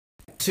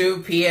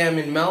2 p.m.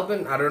 in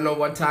Melbourne. I don't know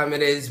what time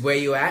it is where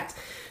you at,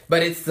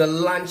 but it's the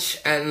Lunch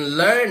and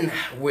Learn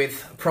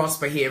with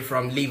Prosper here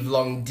from Live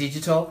Long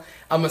Digital.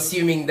 I'm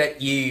assuming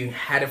that you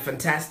had a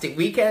fantastic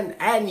weekend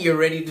and you're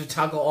ready to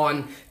tackle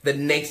on the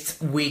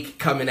next week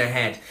coming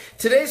ahead.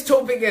 Today's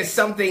topic is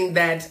something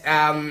that,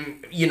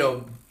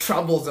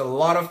 troubles a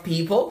lot of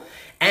people.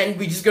 And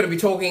we're just going to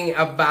be talking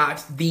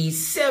about the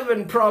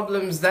 7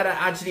 problems that are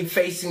actually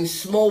facing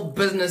small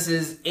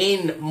businesses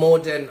in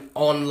modern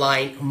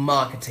online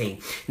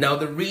marketing. Now,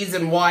 the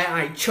reason why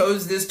I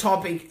chose this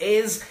topic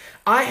is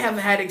I have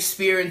had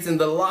experience in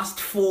the last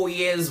 4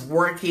 years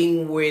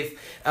working with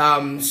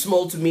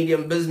small to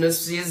medium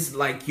businesses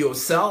like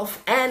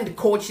yourself and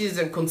coaches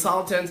and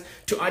consultants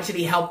to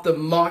actually help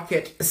them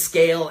market,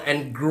 scale,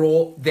 and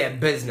grow their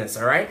business.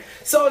 All right.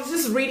 So I was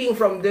just reading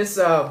from this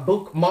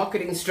book,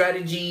 Marketing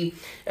Strategy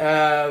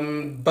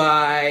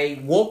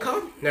by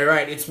Walker. All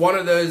right. It's one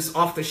of those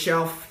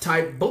off-the-shelf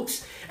type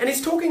books. And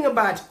it's talking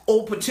about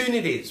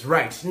opportunities,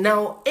 right?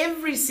 Now,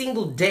 every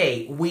single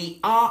day we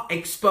are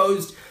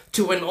exposed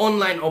to an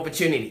online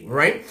opportunity,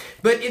 right?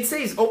 But it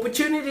says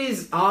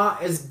opportunities are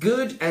as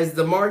good as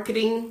the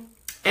marketing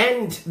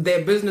and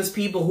their business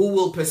people who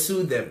will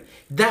pursue them.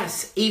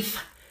 Thus,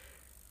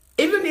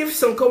 even if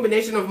some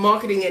combination of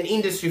marketing and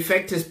industry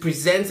factors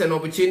presents an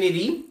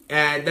opportunity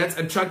that's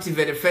attractive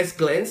at a first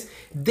glance,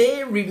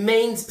 there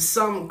remains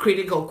some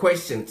critical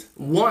questions.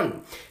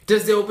 1,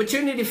 does the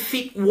opportunity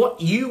fit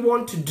what you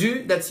want to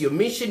do? That's your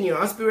mission,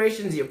 your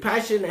aspirations, your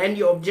passion, and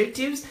your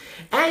objectives.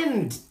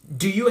 And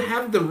do you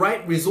have the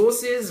right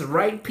resources,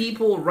 right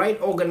people, right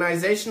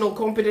organizational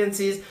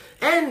competencies,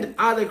 and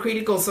other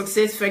critical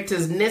success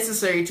factors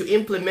necessary to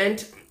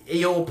implement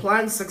your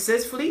plan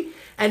successfully?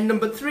 And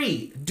number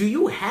 3, do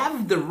you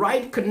have the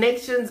right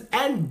connections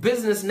and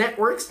business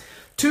networks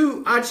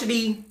to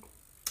actually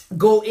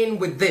go in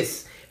with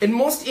this? In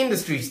most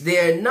industries,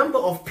 there are a number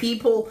of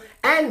people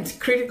and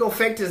critical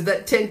factors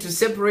that tend to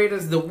separate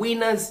us, the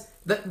winners,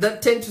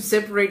 that tend to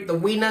separate the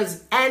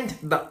winners and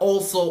the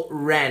also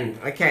ran.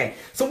 Okay,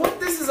 so what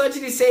this is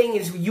actually saying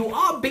is you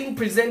are being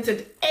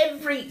presented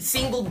every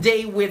single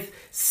day with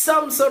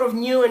some sort of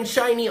new and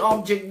shiny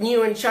object,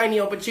 new and shiny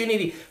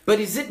opportunity,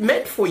 but is it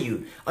meant for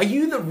you? Are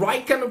you the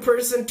right kind of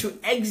person to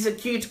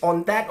execute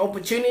on that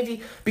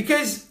opportunity?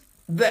 Because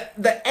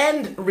the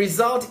end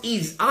result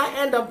is I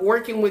end up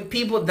working with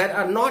people that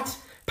are not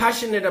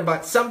passionate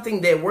about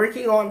something they're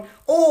working on,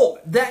 or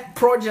that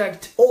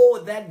project or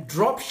that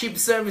dropship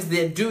service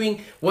they're doing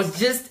was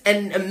just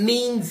a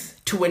means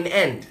to an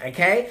end,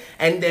 okay?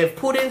 And they've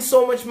put in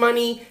so much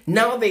money,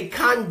 now they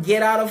can't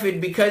get out of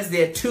it because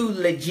they're too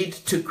legit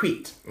to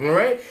quit, all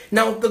right?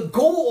 Now, the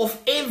goal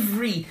of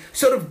every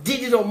sort of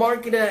digital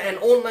marketer and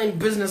online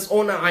business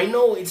owner, I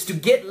know, it's to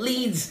get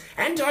leads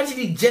and to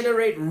actually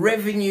generate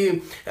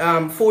revenue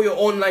for your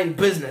online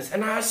business.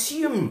 And I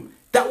assume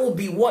that will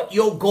be what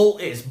your goal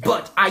is.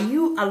 But are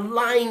you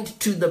aligned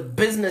to the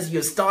business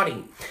you're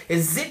starting?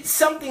 Is it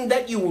something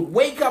that you would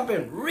wake up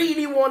and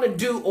really want to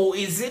do? Or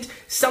is it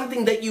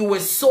something that you were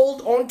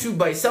sold onto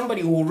by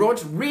somebody who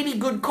wrote really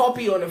good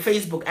copy on a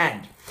Facebook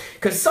ad?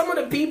 Because some of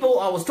the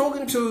people, I was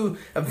talking to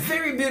a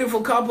very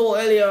beautiful couple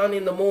earlier on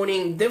in the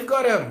morning. They've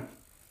got a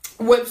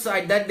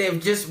website that they've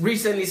just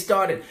recently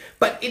started,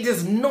 but it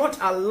is not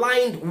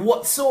aligned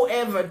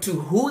whatsoever to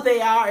who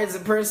they are as a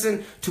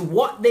person, to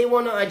what they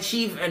want to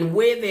achieve and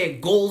where their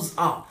goals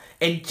are.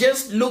 It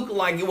just looked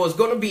like it was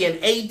going to be an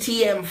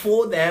ATM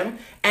for them,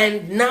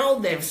 and now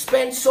they've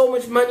spent so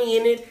much money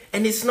in it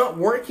and it's not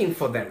working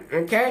for them,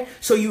 okay?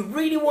 So you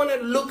really want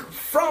to look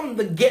from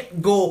the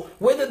get-go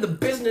whether the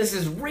business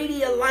is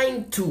really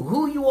aligned to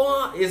who you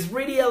are, is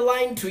really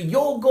aligned to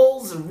your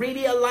goals,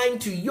 really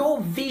aligned to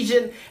your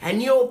vision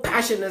and your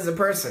passion as a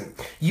person.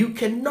 You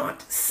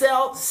cannot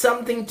sell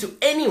something to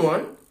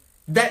anyone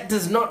that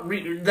does not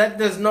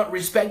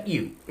respect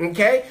you,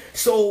 okay?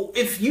 So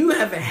if you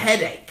have a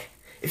headache,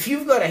 if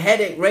you've got a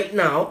headache right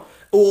now,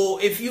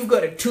 or if you've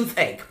got a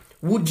toothache,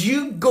 would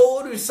you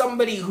go to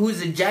somebody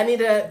who's a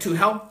janitor to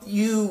help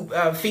you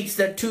fix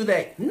that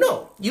toothache?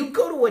 No, you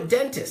go to a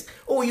dentist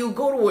or you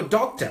go to a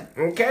doctor,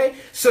 okay?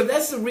 So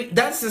that's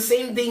the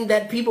same thing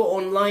that people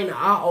online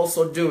are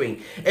also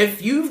doing.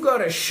 If you've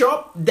got a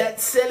shop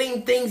that's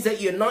selling things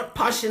that you're not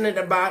passionate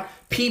about,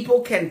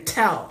 people can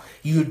tell.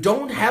 You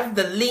don't have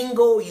the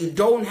lingo, you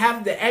don't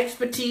have the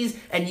expertise,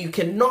 and you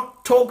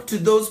cannot talk to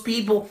those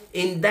people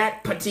in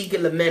that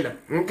particular manner,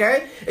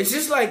 okay? It's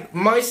just like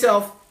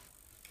myself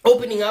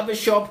opening up a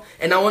shop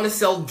and I want to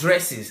sell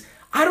dresses.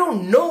 I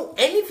don't know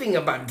anything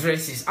about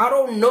dresses. I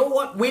don't know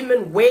what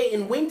women wear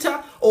in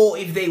winter, or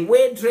if they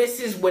wear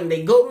dresses when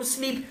they go to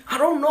sleep. I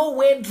don't know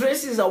where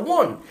dresses are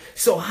worn.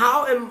 So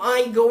how am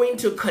I going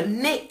to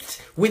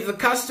connect with the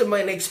customer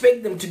and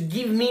expect them to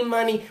give me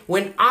money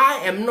when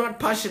I am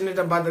not passionate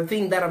about the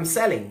thing that I'm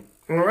selling?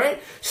 All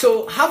right.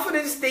 So half of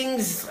these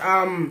things,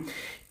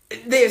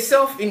 they're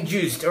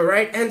self-induced, all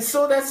right? And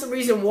so that's the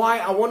reason why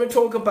I want to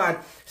talk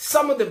about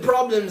some of the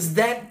problems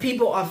that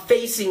people are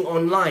facing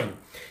online.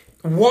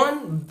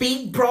 one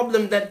big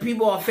problem that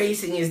people are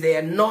facing is they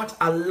are not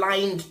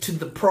aligned to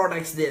the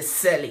products they're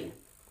selling.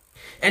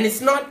 And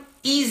it's not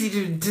easy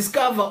to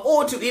discover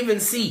or to even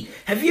see.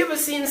 Have you ever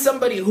seen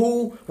somebody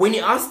who, when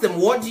you ask them,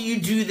 what do you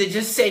do, they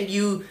just send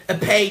you a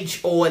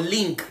page or a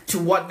link to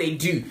what they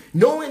do?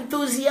 No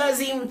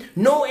enthusiasm,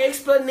 no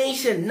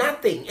explanation,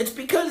 nothing. It's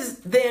because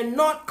they're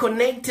not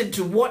connected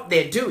to what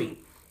they're doing.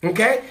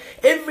 Okay,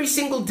 every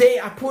single day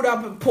I put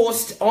up a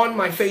post on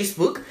my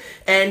Facebook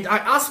and I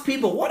ask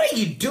people, what are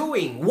you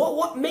doing?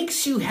 What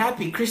makes you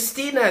happy?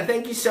 Christina,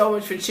 thank you so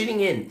much for tuning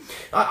in.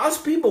 I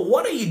ask people,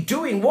 what are you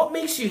doing? What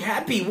makes you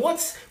happy?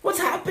 What's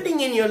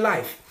happening in your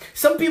life?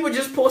 Some people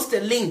just post a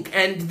link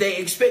and they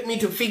expect me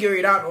to figure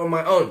it out on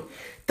my own.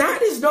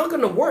 That is not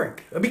going to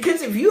work,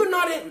 because if you're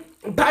not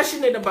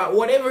passionate about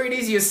whatever it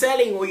is you're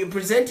selling or you're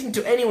presenting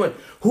to anyone,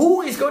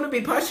 who is going to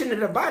be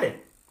passionate about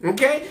it?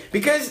 Okay,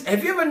 because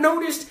have you ever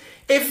noticed,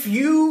 if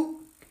you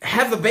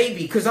have a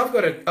baby, because I've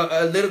got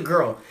a little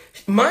girl,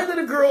 my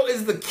little girl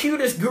is the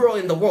cutest girl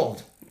in the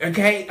world,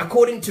 okay,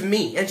 according to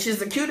me, and she's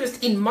the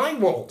cutest in my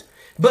world.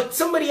 But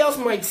somebody else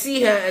might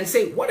see her and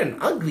say, what an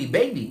ugly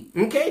baby,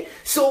 okay?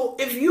 So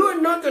if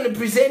you're not going to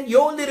present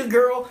your little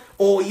girl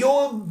or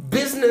your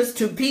business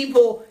to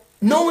people,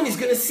 no one is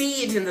going to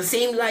see it in the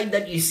same light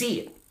that you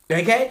see it.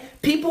 Okay,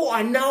 people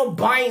are now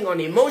buying on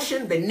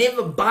emotion. They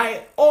never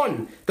buy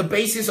on the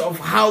basis of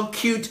how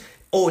cute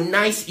or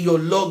nice your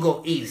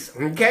logo is.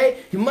 Okay,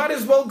 you might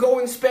as well go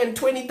and spend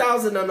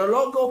 20,000 on a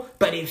logo,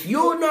 but if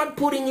you're not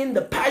putting in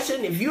the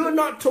passion, if you're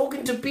not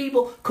talking to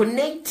people,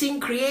 connecting,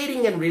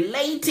 creating and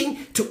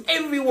relating to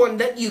everyone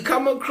that you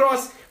come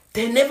across,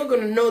 they're never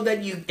going to know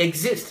that you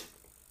exist.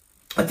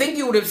 I think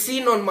you would have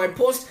seen on my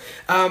post,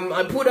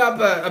 I put up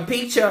a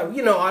picture,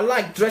 you know, I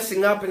like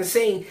dressing up and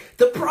saying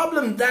the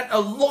problem that a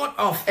lot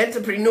of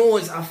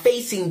entrepreneurs are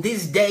facing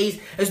these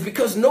days is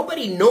because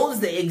nobody knows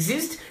they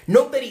exist.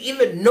 Nobody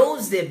even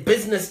knows their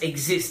business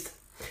exists.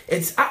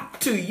 It's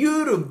up to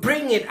you to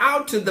bring it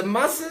out to the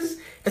masses.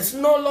 It's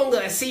no longer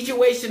a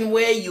situation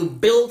where you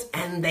build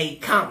and they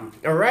come,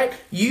 all right?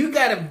 You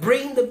got to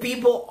bring the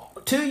people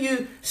to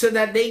you so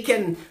that they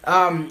can,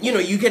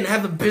 you can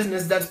have a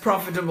business that's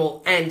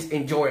profitable and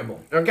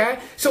enjoyable, okay?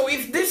 So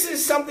if this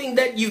is something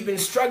that you've been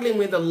struggling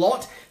with a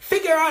lot,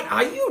 figure out,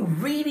 are you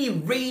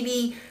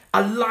really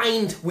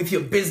aligned with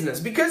your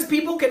business? Because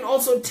people can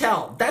also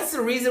tell. That's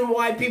the reason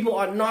why people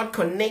are not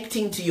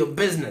connecting to your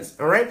business,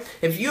 all right?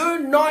 If you're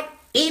not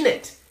in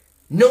it,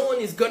 no one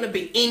is going to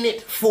be in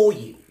it for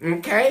you,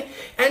 okay?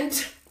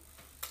 And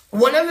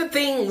one of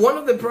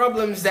the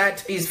problems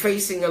that is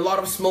facing a lot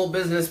of small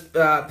business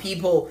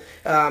people,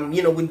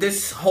 with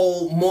this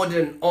whole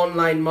modern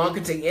online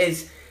marketing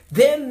is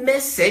their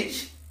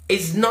message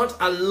is not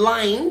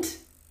aligned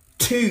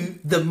to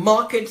the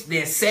market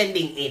they're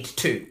sending it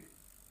to.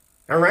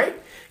 All right?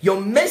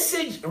 Your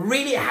message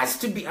really has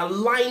to be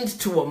aligned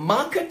to a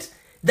market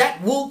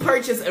that will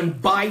purchase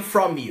and buy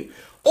from you.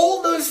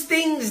 All those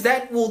things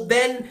that will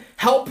then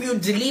help you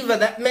deliver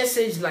that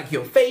message, like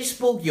your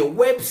Facebook, your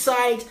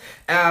website,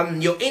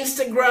 your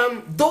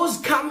Instagram, those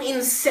come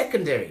in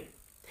secondary.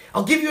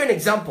 I'll give you an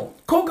example.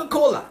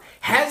 Coca-Cola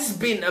has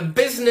been a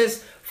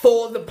business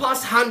for the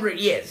past 100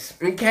 years,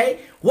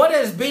 okay? What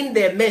has been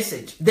their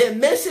message? Their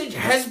message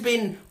has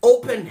been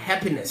open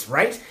happiness,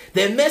 right?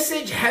 Their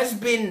message has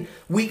been,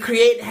 we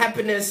create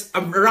happiness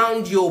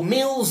around your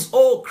meals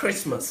or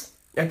Christmas.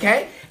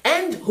 Okay,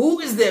 and who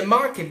is their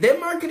market? Their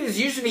market is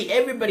usually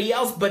everybody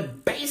else,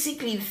 but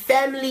basically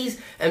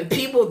families and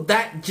people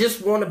that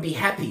just want to be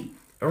happy.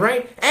 All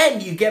right,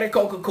 and you get a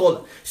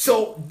Coca-Cola.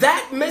 So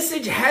that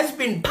message has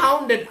been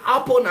pounded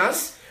up on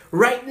us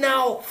right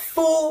now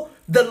for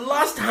the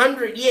last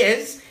 100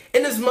 years.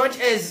 In as much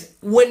as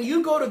when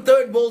you go to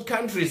third world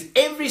countries,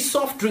 every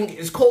soft drink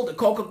is called a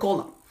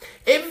Coca-Cola.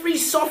 Every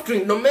soft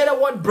drink, no matter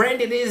what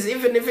brand it is,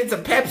 even if it's a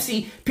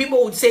Pepsi,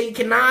 people would say,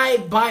 can I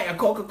buy a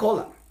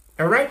Coca-Cola?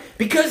 All right,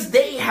 because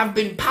they have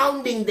been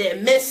pounding their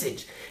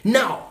message.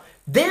 Now,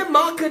 their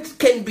market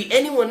can be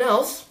anyone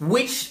else,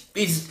 which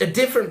is a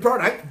different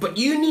product, but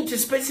you need to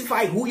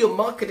specify who your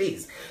market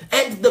is.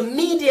 And the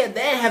media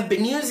they have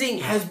been using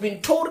has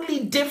been totally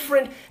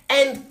different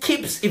and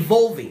keeps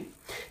evolving.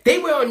 They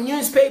were on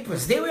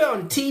newspapers, they were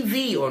on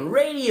TV, on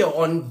radio,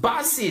 on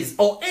buses,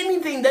 or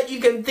anything that you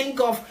can think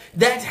of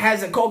that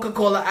has a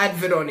Coca-Cola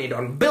advert on it,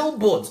 on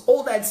billboards,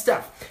 all that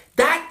stuff.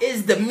 That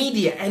is the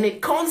media, and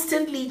it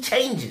constantly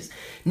changes.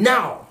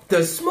 Now,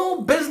 the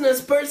small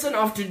business person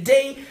of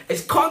today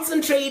is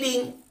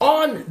concentrating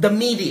on the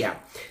media.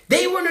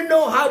 They want to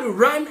know how to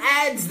run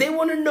ads. They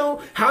want to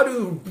know how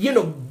to,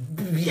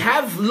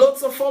 have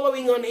lots of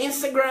following on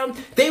Instagram.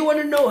 They want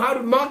to know how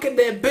to market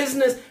their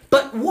business.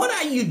 But what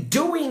are you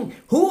doing?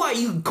 Who are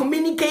you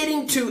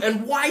communicating to?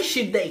 And why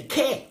should they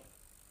care?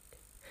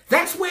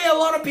 That's where a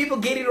lot of people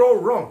get it all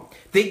wrong.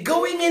 They're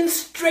going in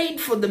straight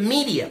for the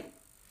media.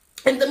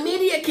 And the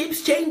media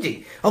keeps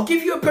changing. I'll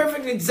give you a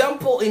perfect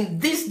example in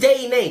this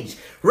day and age.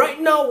 Right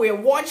now, we're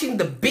watching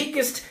the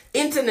biggest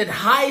internet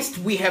heist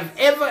we have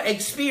ever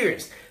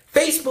experienced.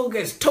 Facebook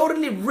is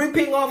totally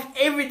ripping off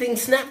everything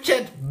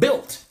Snapchat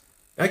built.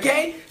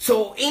 Okay,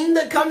 so in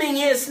the coming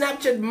years,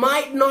 Snapchat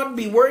might not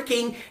be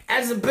working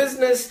as a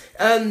business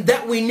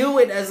that we knew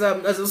it as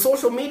a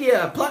social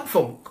media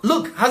platform.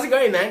 Look, how's it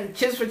going, man?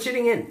 Cheers for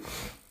tuning in.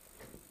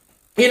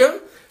 You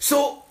know,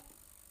 so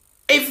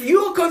if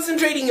you're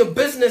concentrating your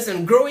business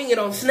and growing it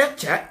on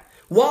Snapchat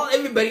while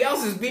everybody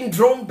else is being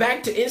drawn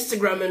back to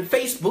Instagram and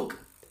Facebook,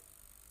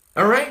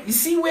 all right, you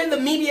see where the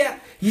media,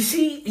 you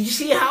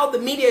see how the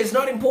media is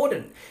not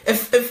important.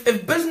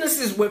 If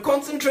businesses were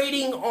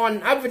concentrating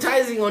on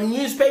advertising on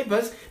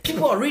newspapers,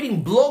 people are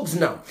reading blogs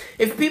now.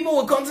 If people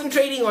were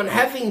concentrating on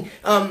having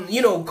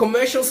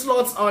commercial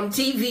slots on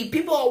TV,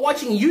 people are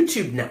watching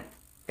YouTube now.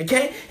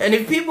 Okay, and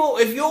if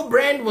your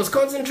brand was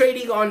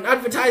concentrating on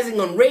advertising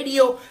on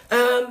radio,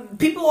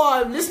 people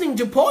are listening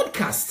to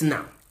podcasts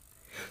now.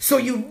 So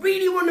you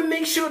really want to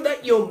make sure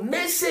that your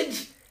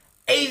message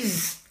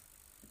is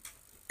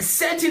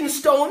set in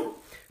stone.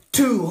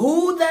 To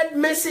who that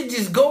message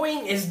is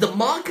going is the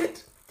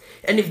market.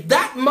 And if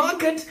that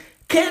market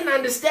can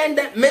understand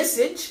that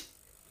message,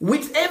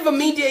 whichever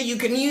media you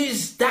can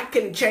use, that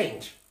can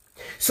change.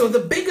 So the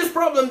biggest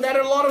problem that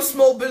a lot of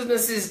small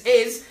businesses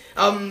is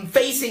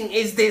facing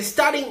is they're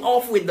starting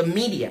off with the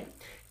media.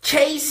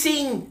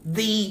 Chasing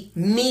the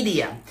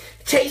media.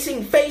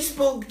 Chasing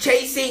Facebook,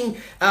 chasing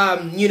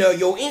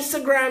your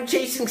Instagram,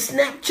 chasing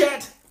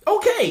Snapchat.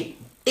 Okay,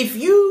 if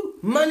you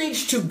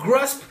manage to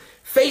grasp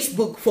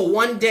Facebook for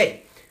one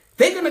day,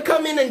 they're going to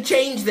come in and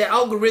change their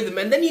algorithm,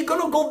 and then you're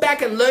going to go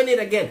back and learn it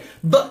again.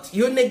 But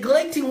you're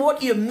neglecting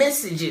what your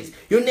message is.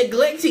 You're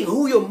neglecting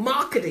who your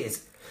market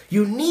is.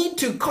 You need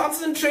to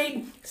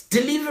concentrate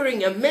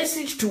delivering a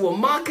message to a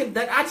market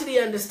that actually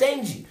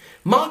understands you.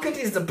 Market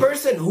is the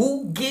person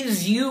who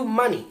gives you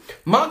money.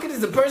 Market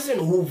is the person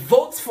who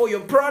votes for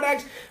your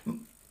product.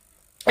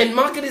 And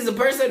market is the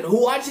person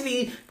who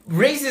actually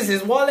raises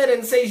his wallet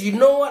and says, you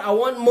know what, I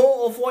want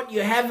more of what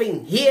you're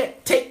having. Here,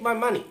 take my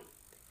money.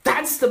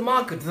 That's the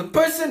market. The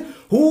person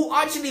who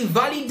actually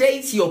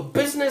validates your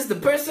business. The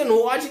person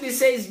who actually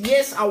says,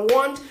 yes, I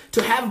want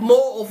to have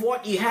more of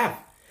what you have.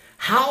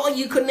 How are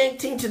you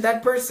connecting to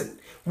that person?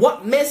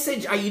 What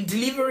message are you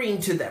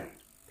delivering to them?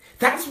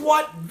 That's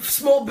what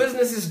small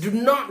businesses do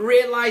not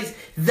realize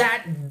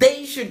that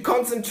they should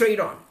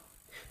concentrate on.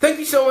 Thank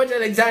you so much,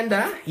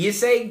 Alexander. You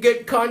say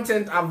good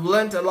content. I've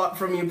learned a lot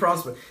from you,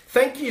 Prosper.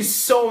 Thank you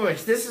so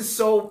much. This is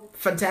so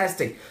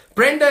fantastic.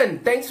 Brendan,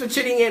 thanks for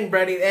tuning in,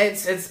 buddy.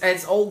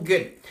 It's all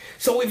good.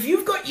 So if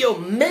you've got your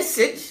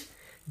message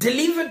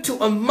delivered to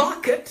a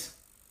market,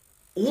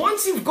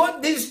 once you've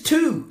got these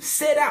two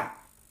set up,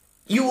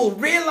 you will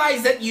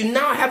realize that you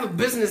now have a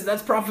business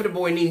that's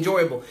profitable and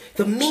enjoyable.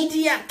 The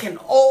media can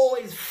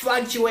always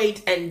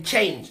fluctuate and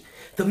change.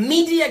 The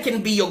media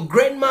can be your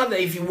grandmother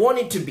if you want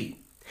it to be.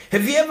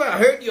 Have you ever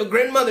heard your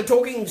grandmother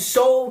talking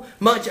so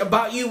much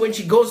about you when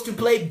she goes to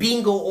play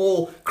bingo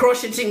or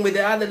crocheting with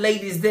the other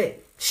ladies there?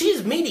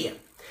 She's media.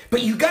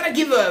 But you gotta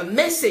give her a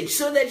message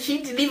so that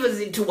she delivers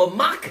it to a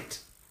market.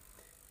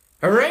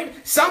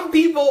 Alright? Some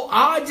people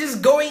are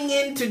just going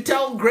in to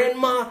tell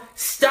grandma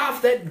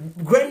stuff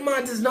that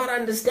grandma does not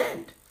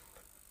understand.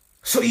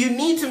 So you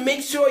need to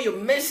make sure your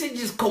message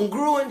is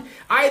congruent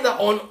either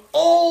on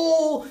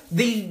all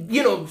the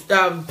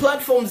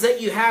platforms that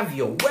you have,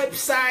 your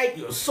website,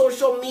 your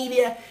social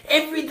media,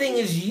 everything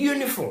is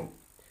uniform.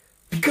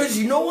 Because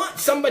you know what?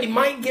 Somebody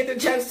might get a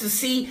chance to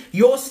see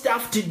your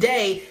stuff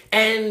today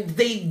and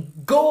they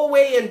go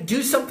away and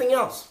do something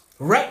else.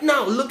 Right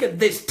now, look at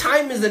this.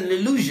 Time is an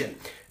illusion.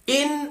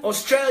 In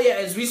Australia,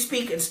 as we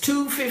speak, it's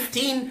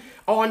 2:15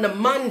 on a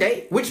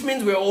Monday, which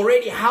means we're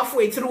already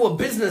halfway through a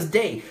business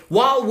day.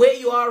 While where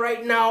you are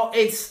right now,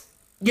 it's,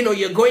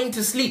 you're going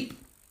to sleep.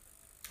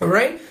 All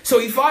right? So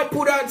if I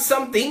put out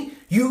something,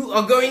 you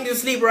are going to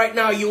sleep right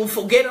now, you will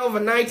forget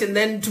overnight, and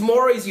then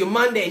tomorrow is your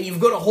Monday, and you've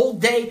got a whole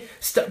day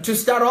to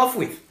start off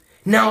with.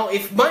 Now,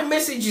 if my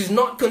message is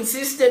not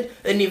consistent,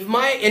 and if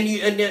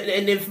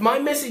my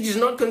message is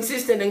not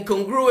consistent and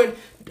congruent,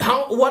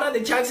 what are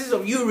the chances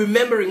of you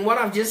remembering what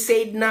I've just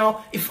said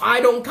now if I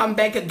don't come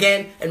back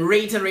again and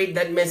reiterate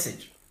that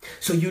message?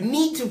 So you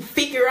need to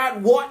figure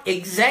out what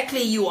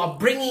exactly you are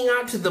bringing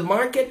out to the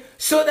market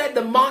so that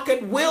the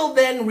market will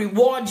then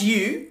reward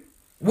you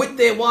with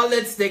their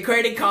wallets, their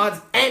credit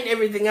cards, and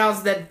everything else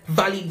that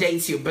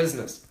validates your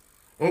business.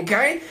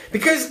 Okay?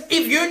 Because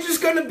if you're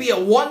just going to be a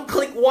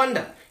one-click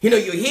wonder, you're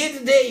here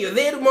today, you're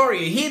there tomorrow,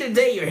 you're here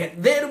today, you're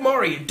there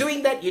tomorrow, you're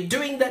doing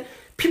that,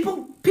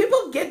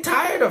 people get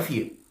tired of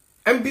you.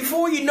 And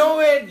before you know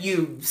it,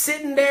 you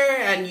sitting there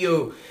and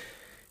you've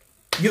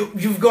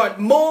got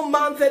more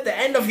month at the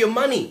end of your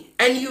money.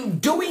 And you're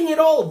doing it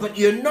all, but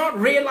you're not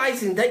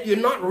realizing that you're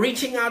not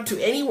reaching out to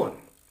anyone.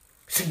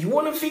 So you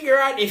want to figure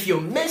out if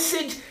your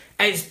message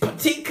is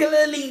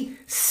particularly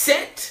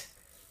set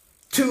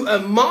to a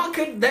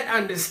market that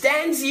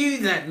understands you,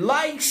 that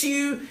likes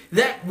you,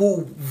 that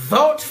will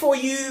vote for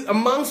you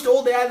amongst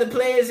all the other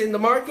players in the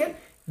market.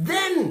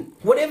 Then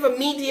whatever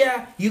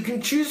media you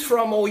can choose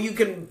from or you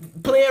can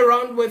play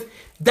around with,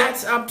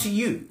 that's up to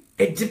you.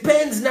 It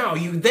depends now.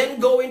 You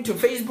then go into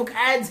Facebook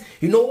ads.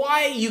 You know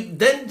why? You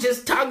then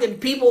just target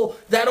people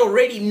that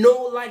already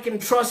know, like, and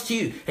trust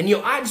you. And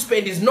your ad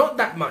spend is not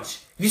that much.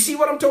 You see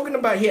what I'm talking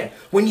about here?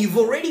 When you've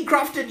already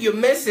crafted your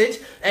message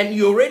and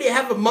you already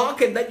have a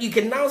market that you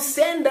can now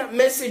send that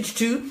message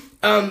to,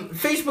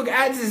 Facebook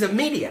ads is a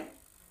media.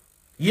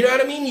 You know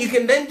what I mean? You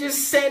can then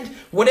just send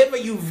whatever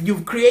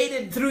you've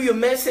created through your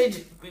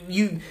message.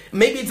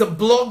 Maybe it's a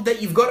blog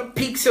that you've got a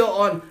pixel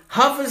on,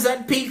 hovers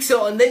that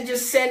pixel, and then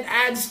just send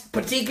ads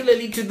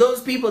particularly to those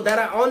people that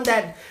are on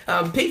that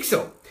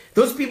pixel.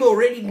 Those people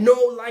already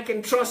know, like,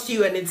 and trust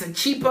you, and it's a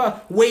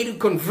cheaper way to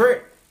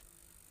convert.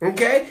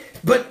 Okay?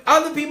 But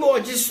other people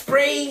are just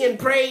spraying and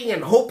praying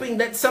and hoping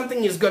that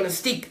something is going to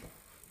stick.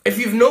 If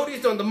you've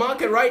noticed on the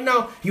market right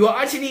now, you are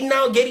actually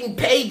now getting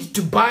paid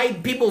to buy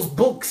people's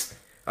books.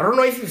 I don't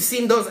know if you've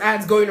seen those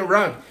ads going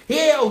around.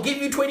 Here, I'll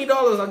give you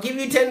 $20, I'll give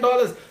you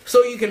 $10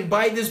 so you can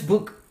buy this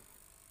book.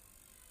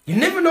 You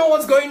never know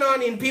what's going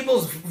on in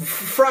people's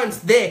fronts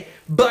there.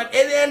 But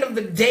at the end of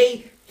the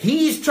day,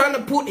 he's trying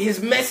to put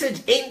his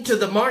message into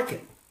the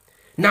market.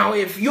 Now,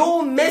 if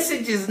your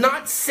message is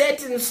not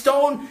set in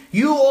stone,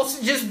 you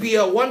also just be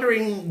a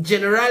wandering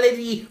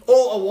generality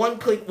or a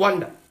one-click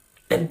wonder.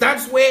 And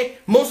that's where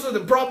most of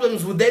the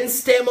problems would then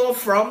stem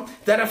off from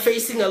that are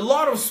facing a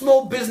lot of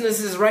small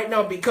businesses right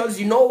now, because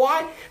you know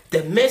why?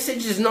 The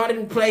message is not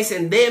in place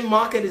and their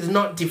market is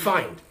not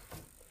defined.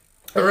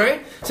 All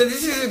right? So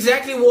this is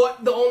exactly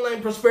what the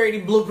Online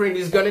Prosperity Blueprint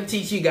is going to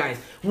teach you guys.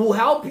 We'll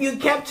help you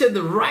capture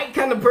the right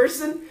kind of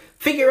person,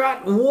 figure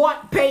out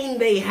what pain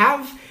they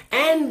have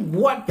and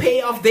what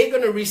payoff they're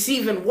going to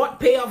receive and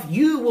what payoff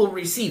you will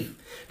receive.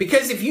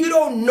 Because if you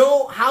don't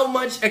know how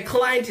much a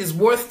client is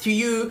worth to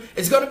you,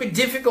 it's going to be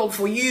difficult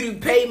for you to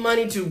pay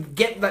money to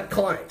get that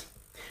client.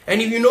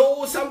 And if you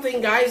know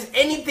something, guys,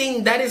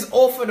 anything that is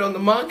offered on the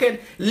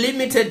market,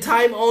 limited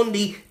time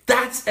only,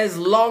 that's as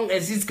long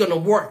as it's going to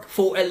work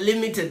for a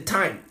limited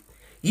time.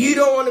 You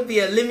don't want to be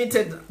a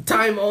limited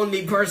time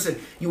only person.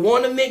 You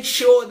want to make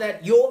sure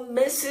that your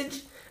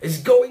message is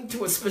going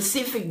to a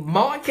specific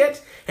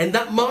market, and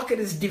that market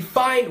is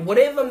defined.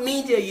 Whatever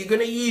media you're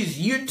going to use,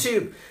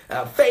 YouTube,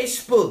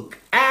 Facebook,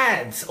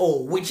 ads,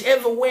 or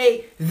whichever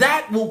way,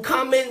 that will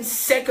come in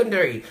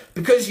secondary.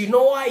 Because you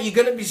know why? You're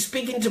going to be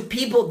speaking to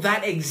people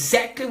that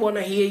exactly want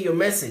to hear your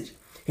message.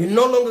 You're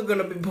no longer going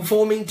to be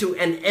performing to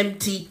an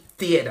empty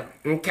theater.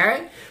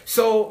 Okay?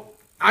 So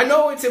I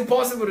know it's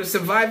impossible to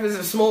survive as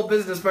a small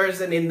business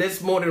person in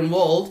this modern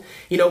world,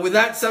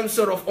 without some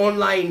sort of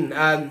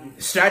online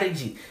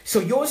strategy. So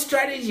your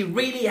strategy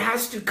really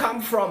has to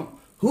come from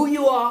who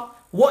you are,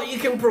 what you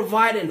can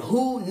provide, and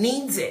who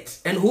needs it,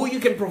 and who you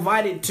can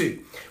provide it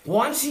to.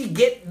 Once you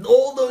get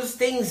all those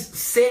things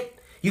set,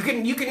 you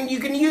can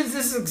use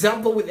this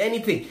example with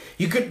anything.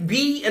 You could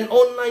be an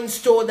online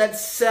store that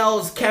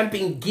sells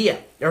camping gear.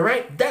 All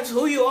right, that's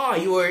who you are.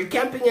 You are a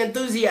camping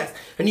enthusiast,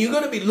 and you're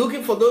going to be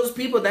looking for those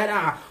people that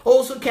are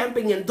also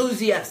camping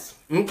enthusiasts.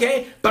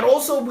 Okay, but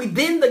also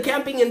within the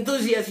camping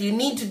enthusiasts, you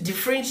need to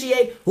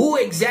differentiate who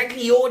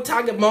exactly your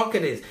target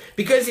market is.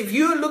 Because if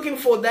you're looking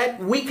for that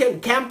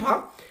weekend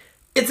camper,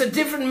 it's a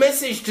different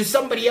message to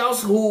somebody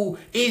else who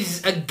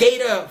is a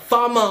gator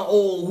farmer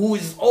or who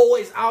is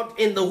always out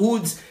in the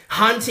woods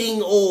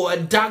hunting, or a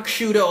duck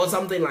shooter or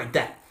something like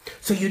that.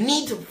 So you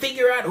need to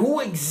figure out who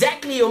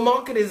exactly your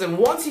market is, and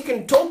once you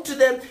can talk to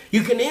them,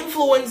 you can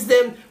influence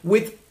them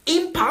with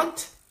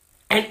impact,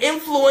 and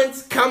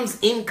influence comes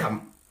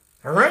income.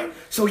 All right?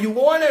 So you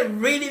want to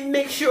really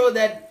make sure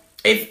that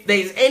if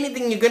there's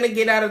anything you're going to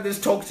get out of this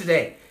talk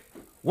today,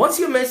 what's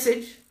your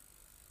message?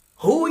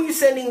 Who are you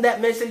sending that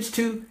message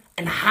to?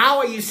 And how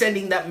are you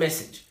sending that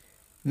message?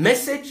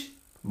 Message,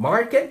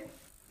 market,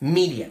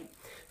 media.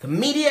 The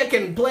media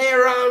can play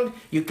around.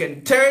 You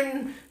can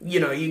turn,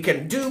 you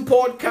can do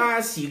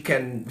podcasts. You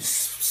can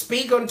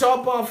speak on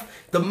top of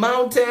the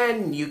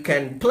mountain. You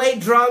can play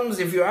drums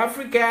if you're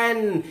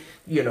African,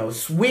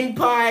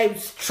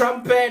 windpipes,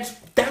 trumpet.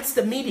 That's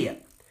the media.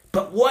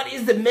 But what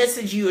is the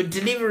message you are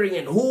delivering,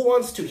 and who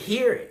wants to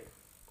hear it?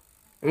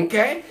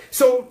 Okay?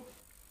 So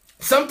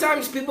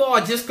sometimes people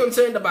are just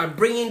concerned about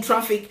bringing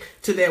traffic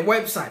to their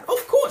website.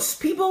 Of course,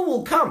 people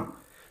will come.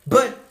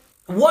 But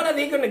what are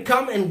they going to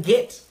come and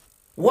get?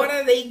 What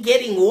are they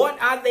getting?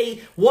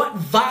 What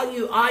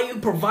value are you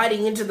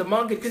providing into the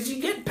market? Because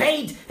you get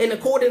paid in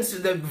accordance to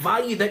the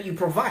value that you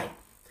provide.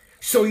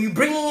 So you're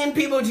bringing in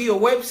people to your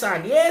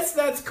website. Yes,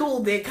 that's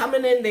cool. They're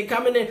coming in.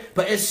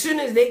 But as soon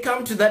as they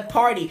come to that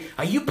party,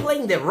 are you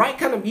playing the right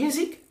kind of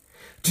music?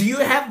 Do you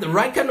have the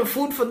right kind of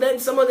food for them?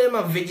 Some of them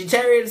are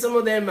vegetarian, some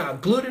of them are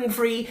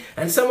gluten-free,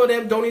 and some of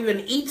them don't even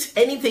eat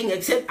anything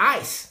except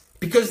ice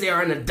because they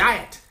are on a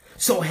diet.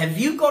 So have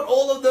you got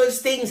all of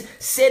those things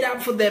set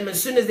up for them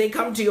as soon as they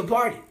come to your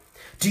party?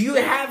 Do you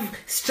have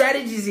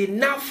strategies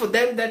enough for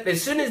them that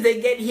as soon as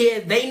they get here,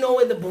 they know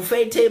where the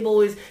buffet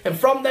table is, and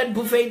from that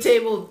buffet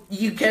table,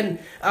 you can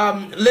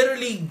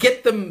literally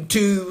get them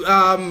to,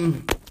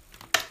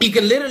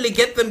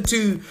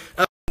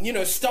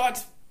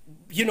 start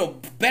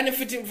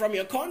benefiting from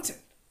your content.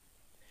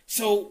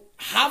 So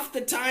half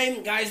the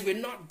time, guys, we're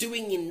not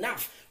doing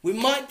enough. We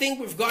might think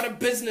we've got a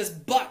business,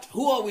 but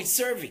who are we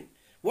serving?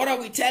 What are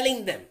we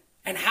telling them?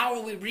 And how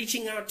are we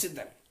reaching out to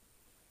them?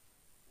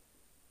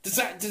 Does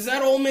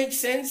that all make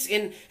sense?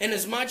 In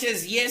as much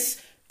as, yes,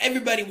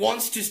 everybody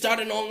wants to start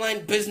an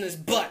online business,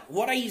 but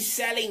what are you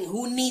selling?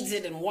 Who needs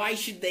it? And why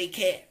should they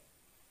care?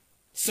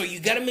 So you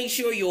got to make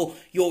sure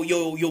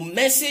your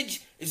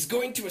message is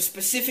going to a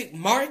specific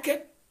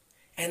market,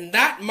 and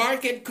that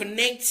market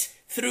connects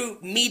through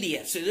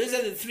media. So those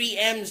are the 3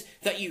 M's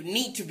that you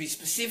need to be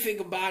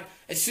specific about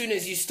as soon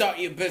as you start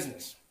your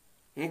business.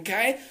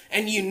 Okay?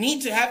 And you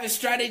need to have a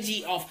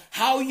strategy of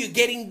how you're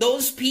getting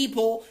those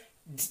people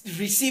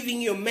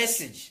receiving your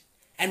message.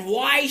 And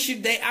why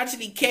should they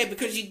actually care?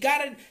 Because you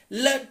gotta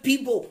let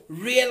people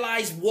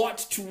realize what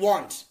to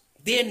want.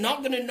 They're not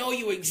going to know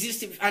you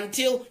exist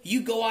until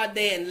you go out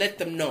there and let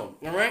them know.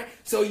 All right?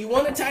 So you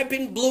want to type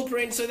in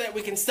blueprint so that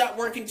we can start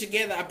working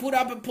together. I put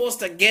up a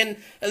post again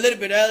a little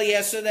bit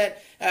earlier so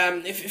that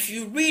if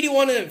you really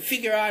want to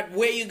figure out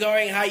where you're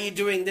going, how you're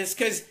doing this,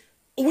 because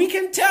we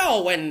can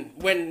tell when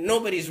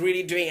nobody's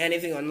really doing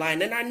anything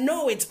online. And I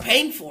know it's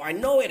painful. I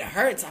know it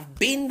hurts. I've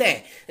been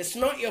there. It's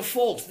not your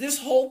fault. This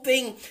whole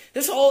thing,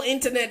 this whole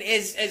internet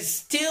is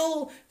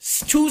still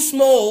too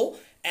small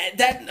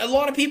that a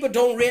lot of people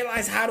don't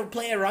realize how to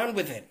play around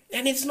with it.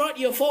 And it's not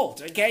your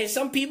fault, okay?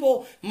 Some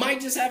people might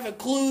just have a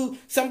clue.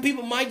 Some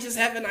people might just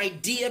have an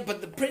idea,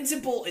 but the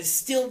principle is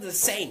still the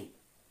same.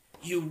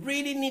 You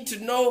really need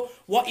to know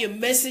what your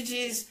message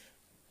is,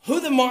 who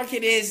the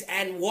market is,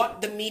 and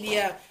what the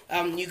media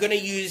you're going to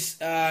use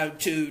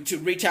to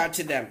reach out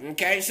to them,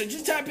 okay? So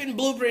just type in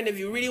blueprint if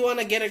you really want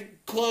to get a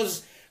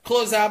close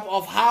up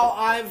of how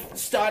I've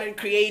started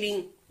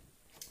creating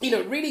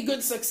really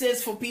good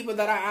success for people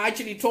that I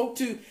actually talk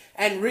to,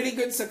 and really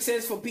good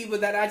success for people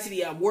that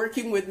actually are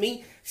working with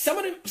me. Some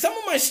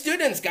of my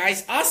students,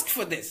 guys, ask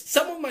for this.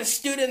 Some of my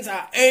students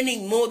are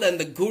earning more than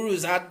the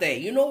gurus out there.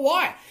 You know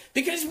why?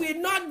 Because we're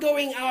not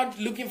going out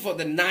looking for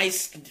the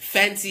nice,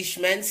 fancy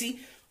schmancy.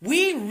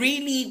 We're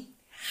really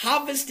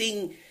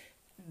harvesting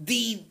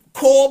the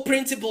core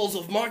principles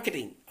of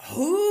marketing.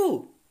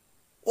 Who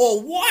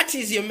or what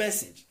is your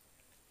message?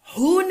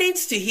 Who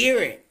needs to hear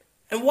it?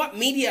 And what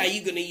media are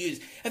you going to use?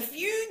 If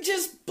you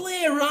just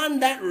play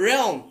around that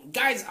realm,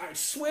 guys, I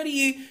swear to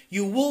you,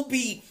 you will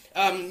be,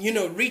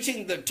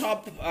 reaching the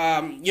top,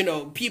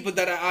 people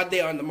that are out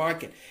there on the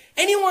market.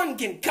 Anyone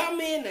can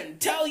come in and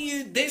tell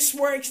you this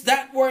works,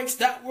 that works,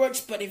 that works.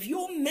 But if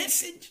your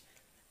message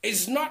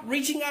is not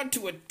reaching out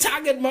to a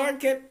target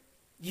market,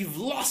 you've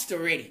lost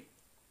already.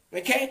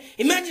 Okay?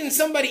 Imagine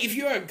somebody, if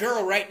you're a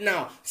girl right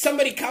now,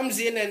 somebody comes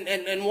in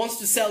and wants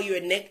to sell you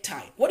a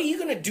necktie. What are you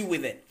going to do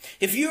with it?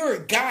 If you're a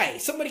guy,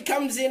 somebody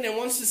comes in and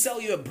wants to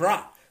sell you a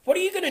bra. What are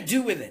you going to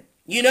do with it?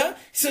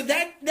 So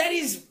that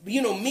is,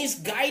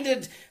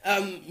 misguided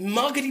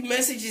marketing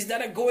messages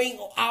that are going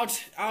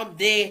out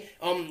there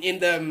in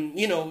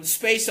the,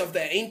 space of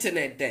the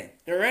internet then.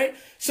 All right?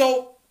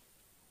 So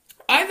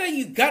either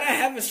you got to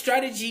have a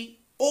strategy,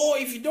 or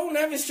if you don't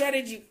have a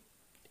strategy,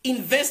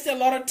 invest a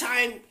lot of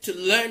time to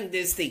learn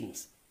these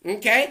things.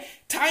 Okay?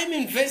 Time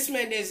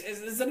investment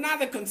is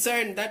another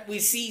concern that we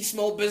see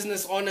small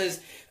business owners,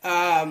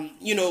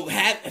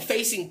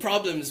 facing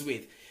problems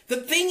with. The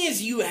thing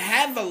is, you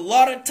have a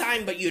lot of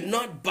time, but you're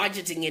not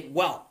budgeting it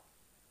well.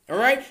 All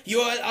right?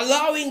 You're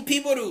allowing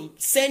people to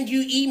send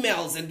you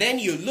emails, and then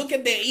you look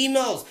at their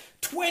emails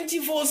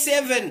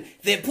 24/7.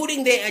 They're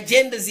putting their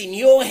agendas in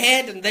your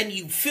head, and then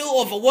you feel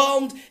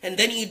overwhelmed, and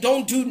then you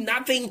don't do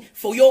nothing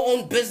for your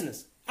own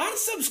business.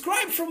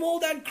 Unsubscribe from all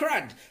that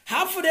crud.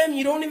 Half of them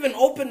you don't even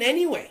open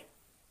anyway.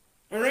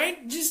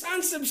 Alright? Just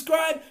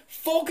unsubscribe.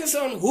 Focus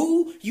on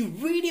who you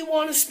really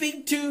want to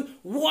speak to,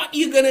 what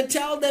you're going to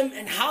tell them,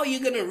 and how you're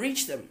going to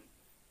reach them.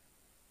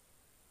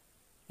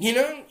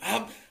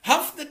 Half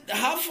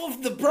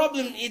of the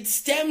problem, it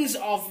stems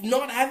of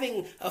not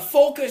having a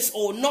focus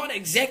or not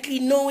exactly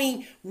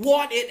knowing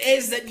what it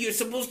is that you're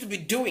supposed to be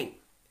doing.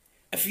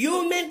 If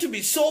you're meant to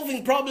be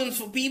solving problems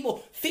for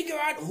people, figure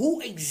out who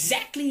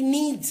exactly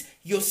needs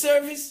your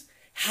service,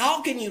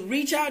 how can you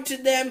reach out to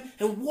them,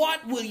 and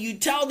what will you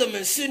tell them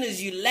as soon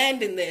as you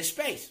land in their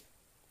space?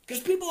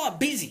 Because people are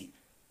busy.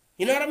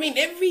 You know what I mean?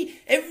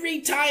 Every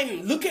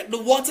time, look at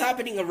what's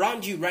happening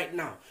around you right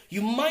now.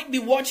 You might be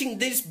watching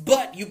this,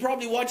 but you're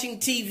probably watching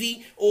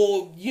TV,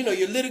 or,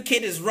 your little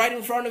kid is right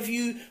in front of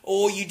you,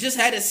 or you just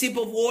had a sip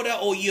of water,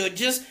 or you're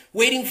just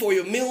waiting for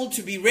your meal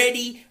to be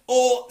ready,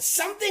 or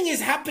something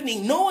is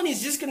happening. No one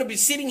is just going to be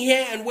sitting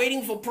here and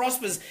waiting for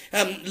Prosper's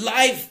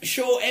live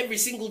show every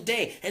single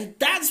day. And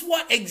that's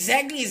what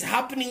exactly is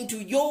happening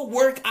to your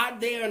work out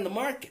there in the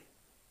market.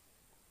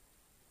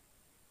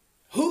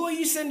 Who are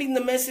you sending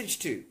the message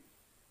to?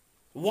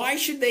 Why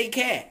should they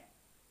care?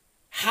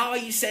 How are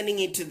you sending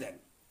it to them?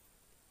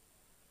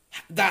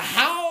 The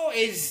how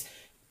is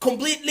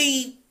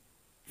completely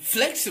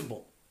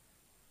flexible,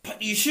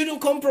 but you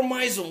shouldn't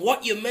compromise on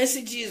what your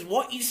message is,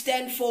 what you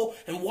stand for,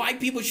 and why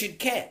people should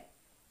care.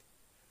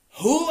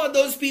 Who are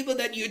those people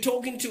that you're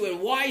talking to, and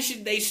why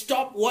should they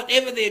stop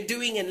whatever they're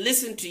doing and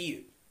listen to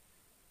you?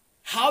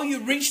 How you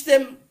reach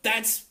them,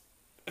 that's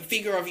a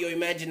figure of your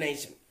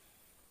imagination.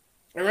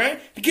 All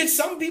right? Because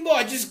some people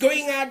are just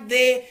going out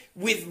there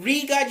with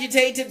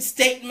regurgitated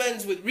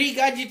statements, with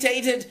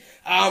regurgitated,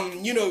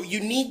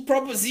 unique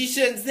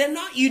propositions. They're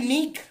not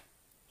unique.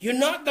 You're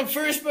not the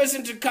first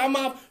person to come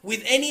up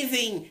with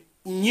anything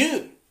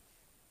new.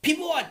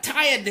 People are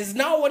tired. There's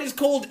now what is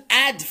called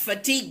ad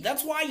fatigue.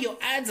 That's why your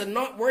ads are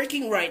not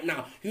working right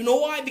now. You know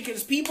why?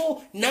 Because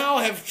people now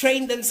have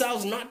trained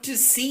themselves not to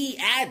see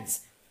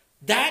ads.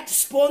 That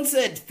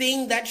sponsored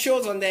thing that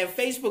shows on their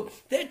Facebook,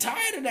 they're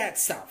tired of that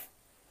stuff.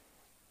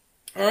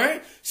 All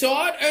right? So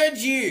I'd urge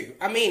you,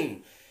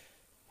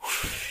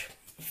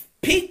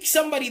 pick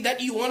somebody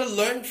that you want to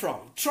learn from.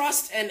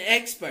 Trust an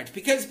expert.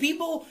 Because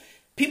people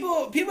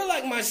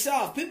like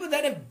myself, people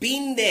that have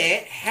been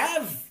there,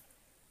 have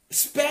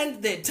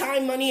spend their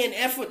time, money, and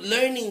effort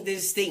learning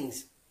these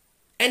things.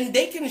 And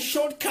they can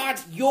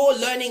shortcut your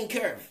learning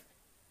curve.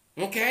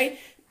 Okay?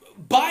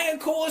 Buy a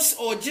course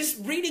or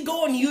just really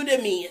go on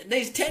Udemy.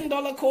 There's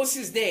 $10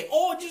 courses there.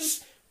 Or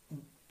just,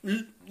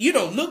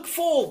 look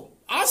for,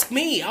 ask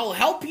me. I'll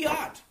help you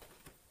out.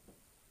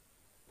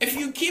 If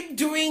you keep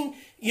doing,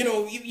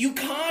 you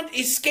can't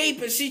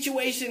escape a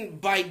situation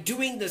by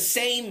doing the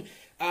same,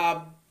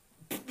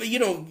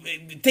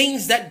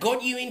 things that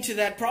got you into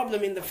that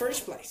problem in the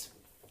first place.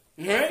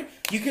 Alright?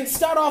 You can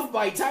start off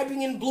by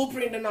typing in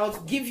blueprint, and I'll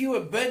give you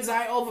a bird's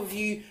eye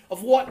overview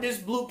of what this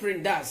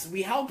blueprint does.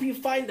 We help you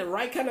find the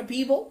right kind of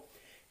people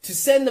to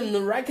send them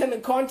the right kind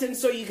of content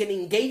so you can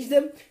engage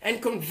them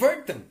and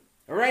convert them.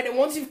 Alright? And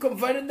once you've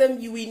converted them,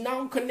 you will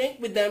now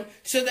connect with them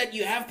so that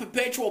you have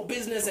perpetual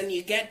business and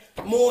you get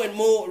more and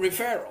more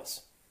referrals.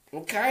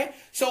 Okay?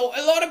 So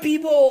a lot of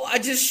people are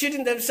just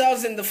shooting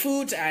themselves in the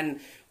foot and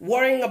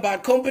worrying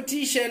about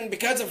competition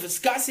because of a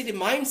scarcity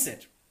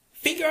mindset.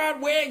 Figure out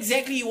where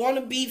exactly you want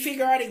to be.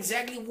 Figure out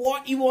exactly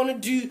what you want to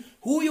do,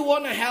 who you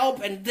want to help,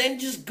 and then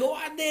just go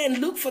out there and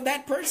look for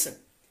that person.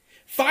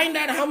 Find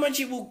out how much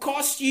it will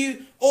cost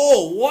you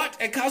or what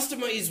a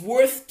customer is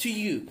worth to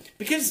you.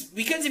 Because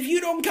if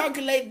you don't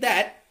calculate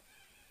that,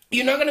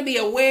 you're not going to be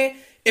aware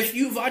if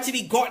you've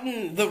actually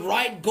gotten the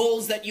right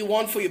goals that you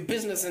want for your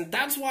business. And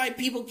that's why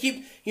people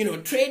keep,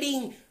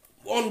 trading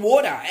on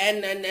water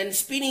and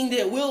spinning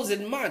their wheels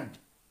in mud.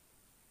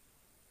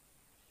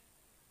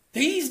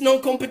 There is no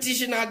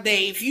competition out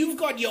there. If you've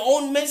got your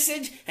own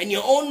message and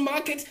your own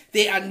market,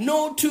 there are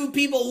no two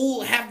people who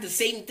have the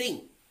same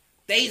thing.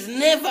 There is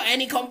never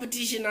any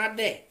competition out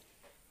there.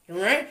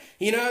 Alright?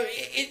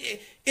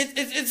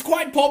 It's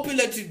quite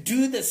popular to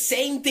do the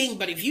same thing,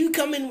 but if you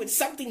come in with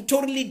something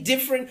totally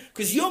different,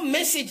 because your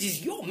message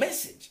is your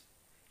message.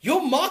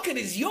 Your market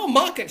is your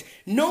market.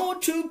 No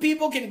two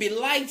people can be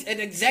liked at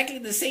exactly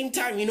the same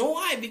time. You know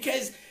why?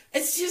 Because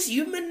it's just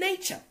human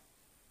nature.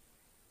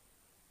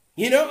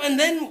 And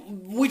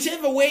then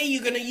whichever way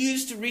you're going to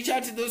use to reach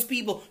out to those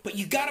people, but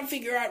you got to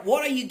figure out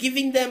what are you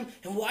giving them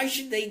and why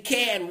should they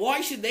care and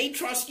why should they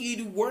trust you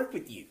to work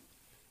with you.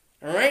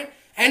 All right?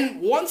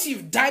 And once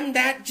you've done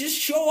that, just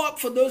show up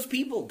for those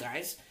people,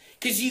 guys.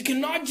 Because you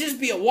cannot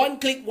just be a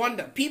one-click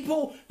wonder.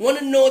 People want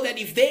to know that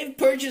if they've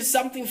purchased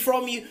something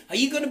from you, are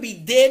you going to be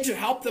there to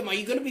help them? Are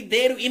you going to be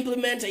there to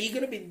implement? Are you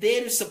going to be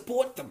there to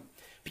support them?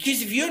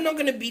 Because if you're not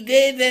going to be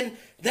there, then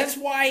that's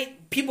why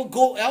people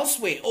go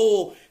elsewhere.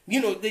 Or,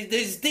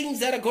 there's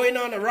things that are going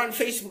on around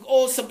Facebook.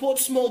 Oh, support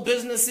small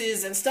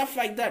businesses and stuff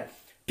like that.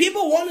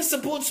 People want to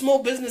support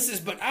small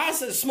businesses, but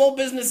us as small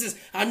businesses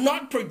are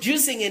not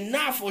producing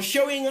enough or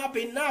showing up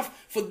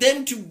enough for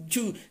them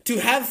to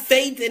have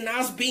faith in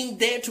us being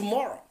there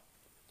tomorrow.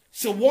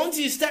 So once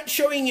you start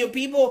showing your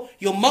people,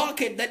 your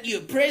market, that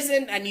you're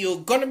present and you're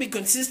going to be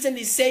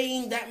consistently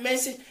saying that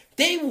message,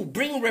 they will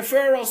bring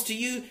referrals to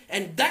you,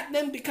 and that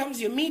then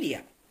becomes your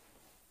media.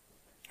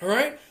 All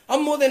right?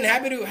 I'm more than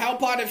happy to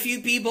help out a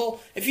few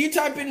people. If you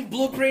type in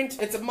blueprint,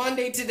 it's a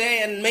Monday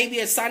today and maybe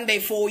a Sunday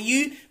for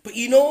you. But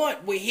you know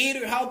what? We're here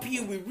to help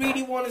you. We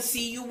really want to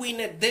see you win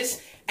at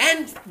this.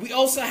 And we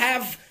also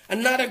have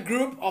another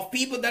group of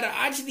people that are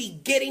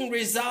actually getting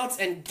results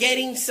and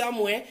getting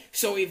somewhere.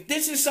 So if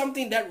this is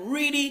something that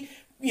really,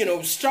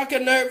 struck a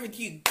nerve with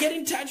you, get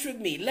in touch with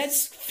me.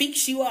 Let's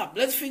fix you up.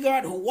 Let's figure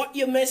out what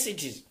your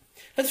message is.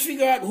 Let's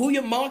figure out who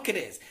your market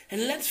is.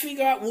 And let's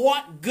figure out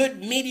what good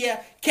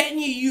media can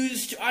you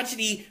use to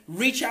actually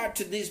reach out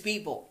to these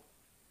people.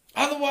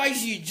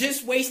 Otherwise, you're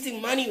just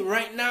wasting money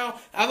right now.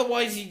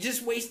 Otherwise, you're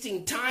just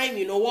wasting time.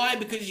 You know why?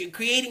 Because you're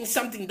creating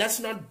something that's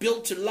not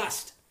built to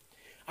last.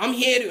 I'm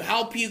here to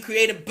help you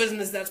create a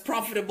business that's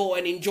profitable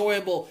and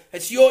enjoyable.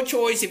 It's your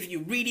choice if you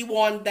really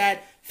want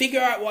that.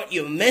 Figure out what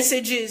your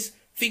message is.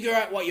 Figure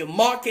out what your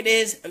market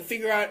is and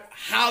figure out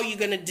how you're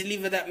going to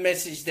deliver that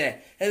message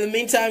there. In the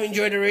meantime,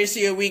 enjoy the rest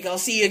of your week. I'll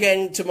see you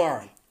again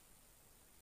tomorrow.